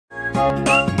Hello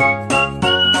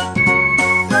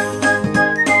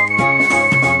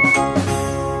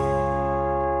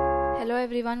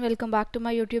everyone, welcome back to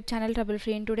my YouTube channel Trouble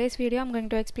Free. In today's video I'm going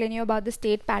to explain you about the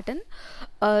state pattern.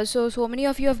 So many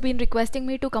of you have been requesting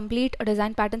me to complete a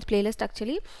design patterns playlist.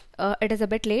 Actually it is a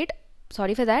bit late,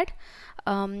 sorry for that.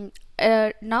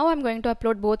 Now I'm going to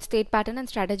upload both state pattern and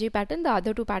strategy pattern. The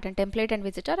other two pattern, template and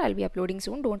visitor, I'll be uploading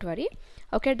soon, don't worry.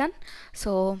 Okay, done.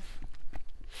 So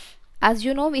as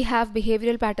you know, we have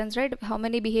behavioral patterns, right? How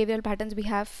many behavioral patterns we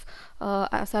have?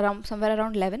 Somewhere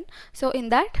around 11. So in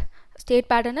that, state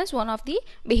pattern is one of the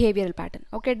behavioral pattern.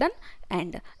 Okay, done.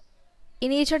 And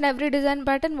in each and every design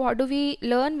pattern, what do we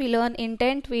learn? We learn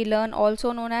intent, we learn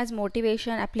also known as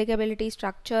motivation, applicability,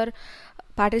 structure,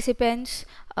 participants,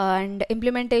 and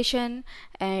implementation,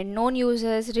 and known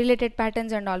users, related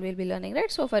patterns, and all we'll be learning,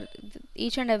 right? So for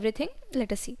each and everything,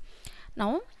 let us see.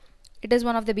 Now it is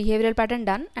one of the behavioral pattern,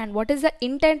 done. And what is the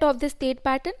intent of the state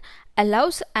pattern?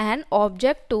 Allows an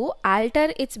object to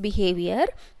alter its behavior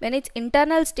when its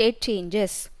internal state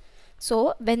changes.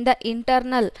 So when the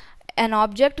internal, an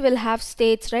object will have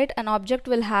states, right? An object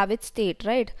will have its state,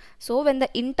 right? So when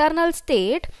the internal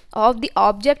state of the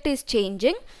object is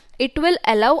changing, it will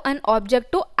allow an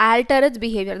object to alter its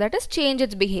behavior, that is change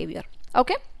its behavior.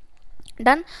 Okay,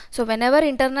 done. So whenever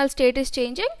internal state is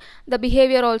changing, the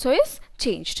behavior also is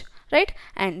changed, right?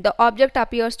 And the object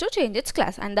appears to change its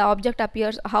class, and the object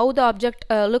appears, how the object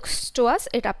looks to us,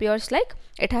 it appears like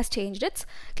it has changed its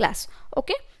class.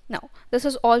 Okay, now this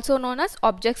is also known as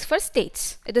objects for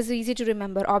states. It is easy to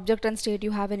remember, object and state,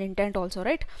 you have an intent also,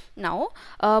 right? Now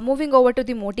moving over to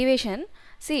the motivation.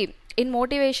 See, in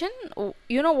motivation,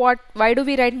 you know what, why do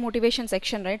we write motivation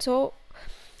section, right? So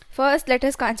first let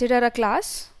us consider a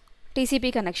class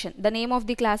TCP connection. The name of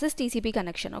the class is TCP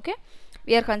connection. Okay,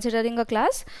 we are considering a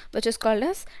class which is called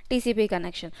as TCP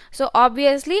connection. So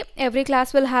obviously every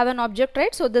class will have an object,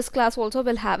 right? So this class also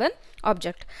will have an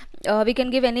object. We can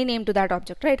give any name to that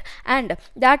object, right? And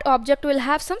that object will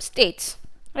have some states,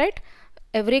 right?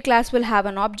 Every class will have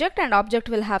an object, and object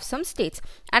will have some states.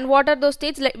 And what are those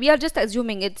states? Like, we are just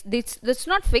assuming it's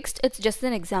not fixed, it's just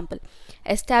an example.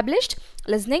 Established,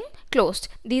 listening, closed.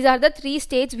 These are the three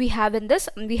states we have in this,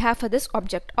 we have for this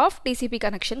object of TCP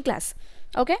connection class.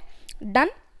 Okay, done.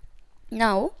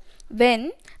 Now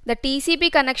when the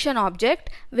TCP connection object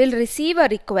will receive a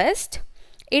request,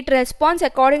 it responds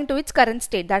according to its current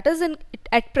state. That is,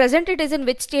 at present it is in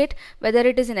which state? Whether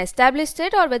it is in established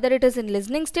state, or whether it is in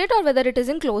listening state, or whether it is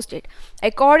in closed state.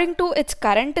 According to its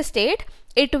current state,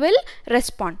 it will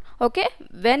respond. Okay,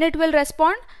 when it will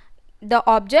respond, the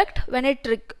object, when it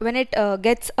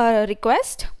gets a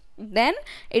request, then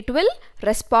it will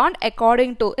respond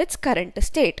according to its current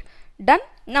state. Done.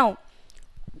 Now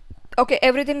okay,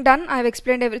 everything done. I have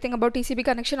explained everything about TCP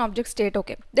connection, object, state.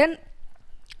 Okay, then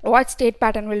what state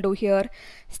pattern will do here?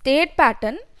 State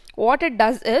pattern, what it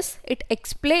does is it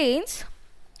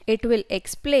will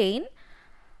explain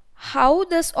how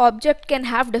this object can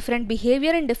have different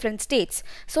behavior in different states.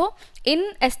 So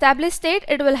in established state,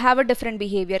 it will have a different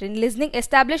behavior. In listening,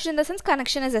 established in the sense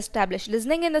connection is established.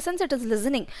 Listening in the sense it is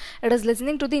listening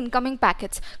to the incoming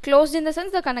packets. Closed in the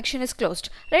sense the connection is closed,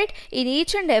 right? In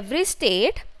each and every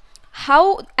state,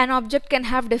 how an object can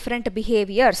have different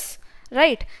behaviors,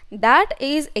 right? That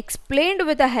is explained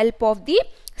with the help of the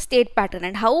state pattern.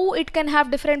 And how it can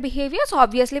have different behaviors?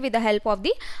 Obviously with the help of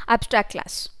the abstract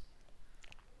class.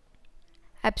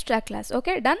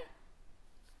 Okay, done.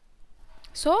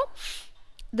 So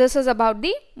this is about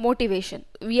the motivation.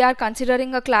 We are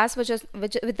considering a class which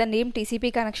with the name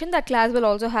TCP connection. That class will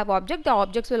also have object. The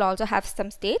objects will also have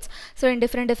some states. So in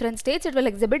different states, it will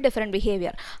exhibit different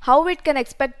behavior. How it can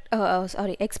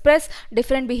express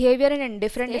different behavior in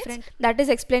different that is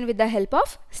explained with the help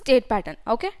of state pattern.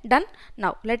 Okay, done.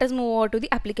 Now let us move over to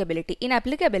the applicability. In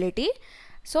applicability,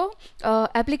 so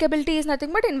applicability is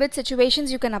nothing but in which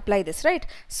situations you can apply this, right?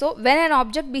 So when an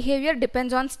object behavior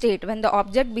depends on state, when the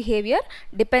object behavior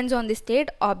depends on the state,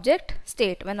 object,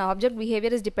 state, when object behavior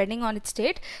is depending on its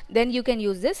state, then you can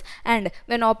use this. And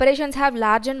when operations have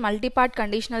large and multi-part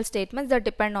conditional statements that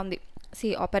depend on the,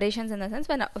 see, operations in the sense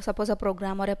when suppose a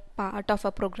program or a part of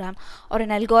a program or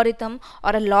an algorithm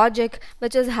or a logic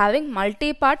which is having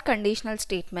multi-part conditional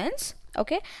statements,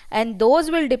 okay, and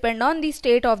those will depend on the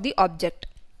state of the object,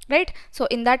 right? So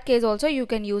in that case also you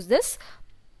can use this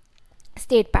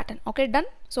state pattern. Okay, done.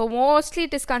 So mostly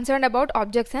it is concerned about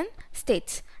objects and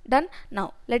states. Done.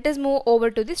 Now let us move over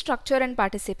to the structure and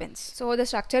participants. So the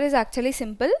structure is actually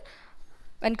simple.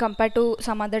 when compared to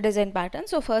some other design pattern.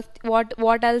 So first,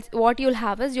 what you'll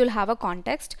have is, you'll have a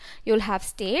context, you'll have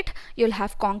state, you'll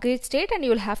have concrete state, and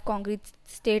you'll have concrete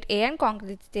state A and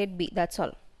concrete state B. That's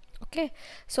all. Okay,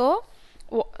 so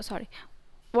sorry,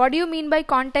 what do you mean by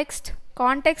context?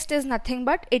 Context is nothing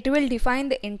but it will define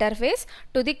the interface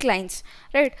to the clients,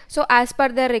 right? So as per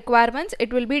their requirements,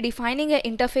 it will be defining an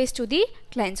interface to the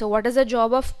client. So what is the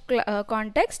job of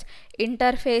context?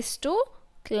 Interface to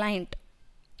client.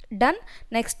 Done.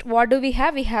 Next, what do we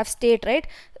have? We have state, right?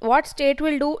 What state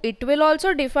will do? It will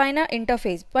also define an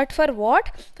interface, but for what?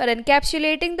 For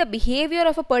encapsulating the behavior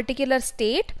of a particular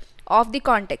state of the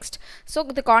context. So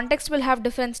the context will have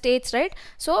different states, right?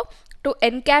 So to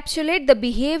encapsulate the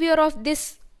behavior of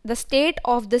this, the state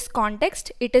of this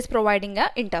context, it is providing a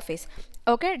interface.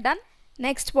 Okay, done.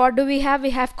 Next, what do we have?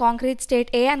 We have concrete state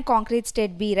A and concrete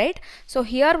state B, right? So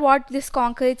here what this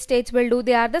concrete states will do,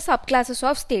 they are the subclasses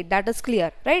of state. That is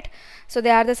clear, right? So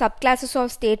they are the subclasses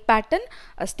of state pattern,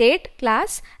 a state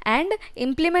class, and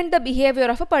implement the behavior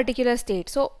of a particular state.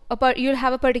 So you'll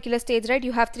have a particular state, right?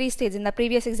 You have 3 states in the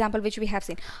previous example which we have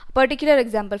seen. A particular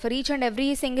example, for each and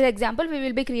every single example we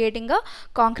will be creating a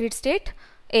concrete state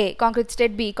A, concrete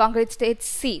state B, concrete state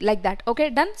C, like that. Okay,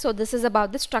 done. So this is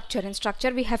about the structure. In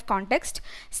structure we have context,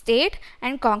 state,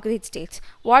 and concrete states.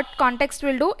 What context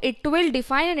will do? It will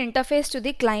define an interface to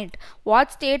the client.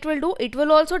 What state will do? It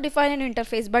will also define an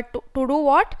interface, but to do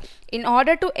what? In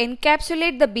order to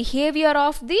encapsulate the behavior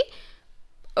of the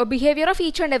behavior of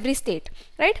each and every state,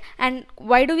 right? And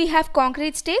why do we have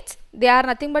concrete states? They are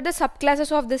nothing but the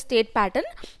subclasses of the state pattern.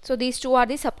 So these two are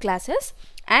the subclasses,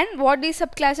 and what these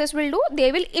subclasses will do,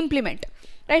 they will implement,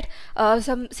 right?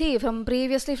 From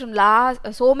previously, from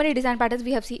last so many design patterns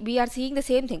we are seeing the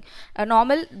same thing.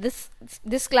 Normal,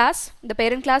 this class, the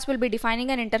parent class, will be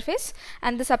defining an interface,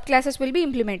 and the subclasses will be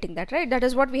implementing that, right? That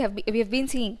is what we have been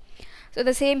seeing. So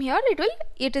the same here,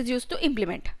 it is used to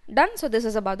implement. Done. So this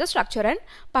is about the structure and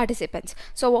participants.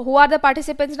 So who are the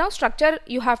participants now? Structure,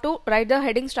 you have to write the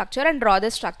heading structure and draw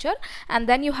the structure, and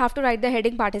then you have to write the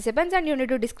heading participants, and you need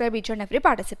to describe each and every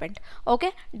participant.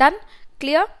 Okay, done,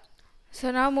 clear? So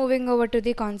now moving over to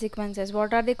the consequences.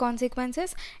 What are the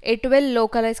consequences? It will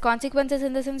localize. Consequences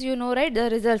in the sense, you know, right? The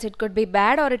results. It could be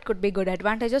bad or it could be good.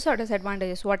 Advantages or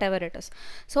disadvantages, whatever it is.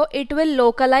 So it will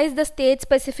localize the state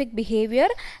specific behavior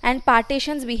and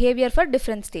partitions behavior for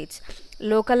different states.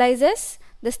 Localizes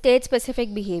the state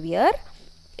specific behavior.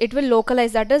 It will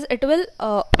localize, that is, it will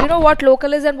you know what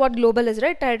local is and what global is,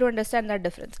 right? Try to understand that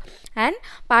difference. And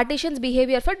partitions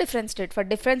behavior for different state,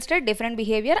 different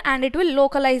behavior, and it will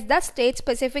localize the state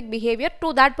specific behavior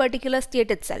to that particular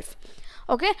state itself.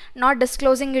 Okay, not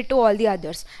disclosing it to all the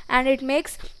others. And it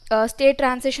makes state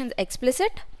transitions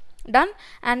explicit. Done.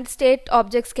 And state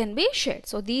objects can be shared.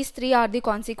 So these 3 are the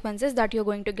consequences that you're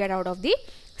going to get out of the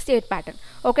state pattern.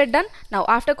 Okay, done. Now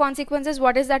after consequences,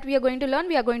 what is that we are going to learn?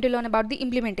 We are going to learn about the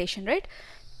implementation, right?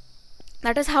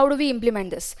 That is, how do we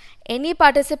implement this? Any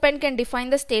participant can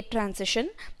define the state transition.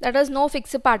 That is, no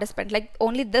fixed participant, like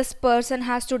only this person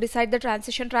has to decide the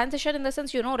transition. Transition in the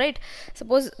sense, you know, right?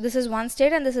 Suppose this is one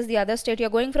state and this is the other state. You're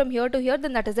going from here to here,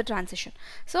 then that is the transition.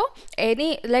 So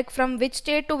any, like from which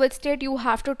state to which state you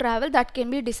have to travel, that can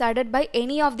be decided by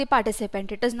any of the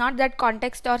participant. It is not that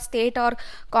context or state or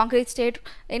concrete state.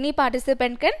 Any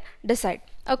participant can decide.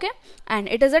 Okay, and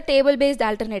it is a table based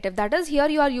alternative. That is, here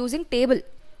you are using table,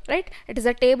 right? It is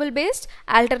a table based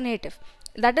alternative.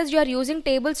 That is, you are using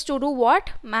tables to do what?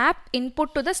 Map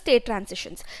input to the state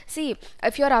transitions. See,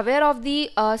 if you are aware of the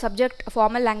subject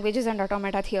formal languages and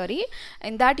automata theory,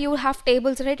 in that you have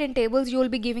tables, right? In tables you will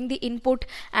be giving the input,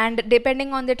 and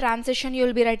depending on the transition you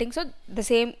will be writing. So the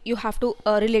same you have to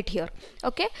relate here.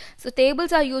 Okay, so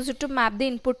tables are used to map the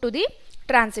input to the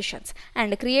transitions,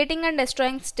 and creating and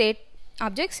destroying state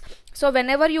objects. So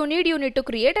whenever you need to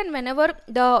create, and whenever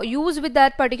the use with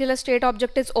that particular state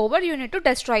object is over, you need to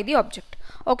destroy the object.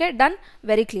 Okay, done,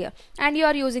 very clear. And you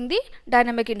are using the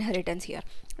dynamic inheritance here.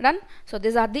 Done. So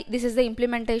this is the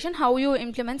implementation, how you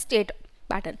implement state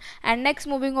pattern. And next,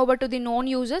 moving over to the known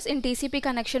uses. In TCP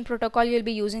connection protocol you will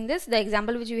be using this, the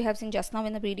example which we have seen just now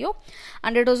in the video,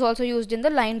 and it was also used in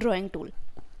the line drawing tool.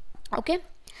 Okay.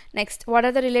 Next, what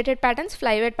are the related patterns?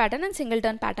 Flyweight pattern and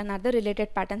singleton pattern are the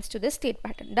related patterns to this state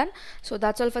pattern. Done. So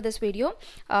that's all for this video.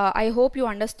 I hope you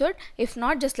understood. If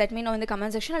not, just let me know in the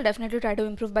comment section. I'll definitely try to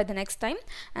improve by the next time.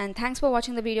 And thanks for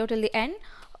watching the video till the end.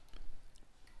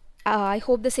 I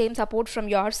hope the same support from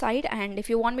your side, and if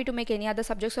you want me to make any other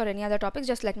subjects or any other topics,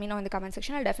 just let me know in the comment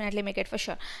section. I'll definitely make it for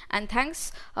sure. And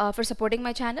thanks for supporting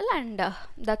my channel, and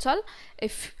that's all.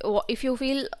 If you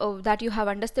feel that you have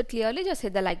understood clearly, just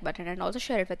hit the like button and also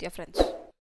share it with your friends.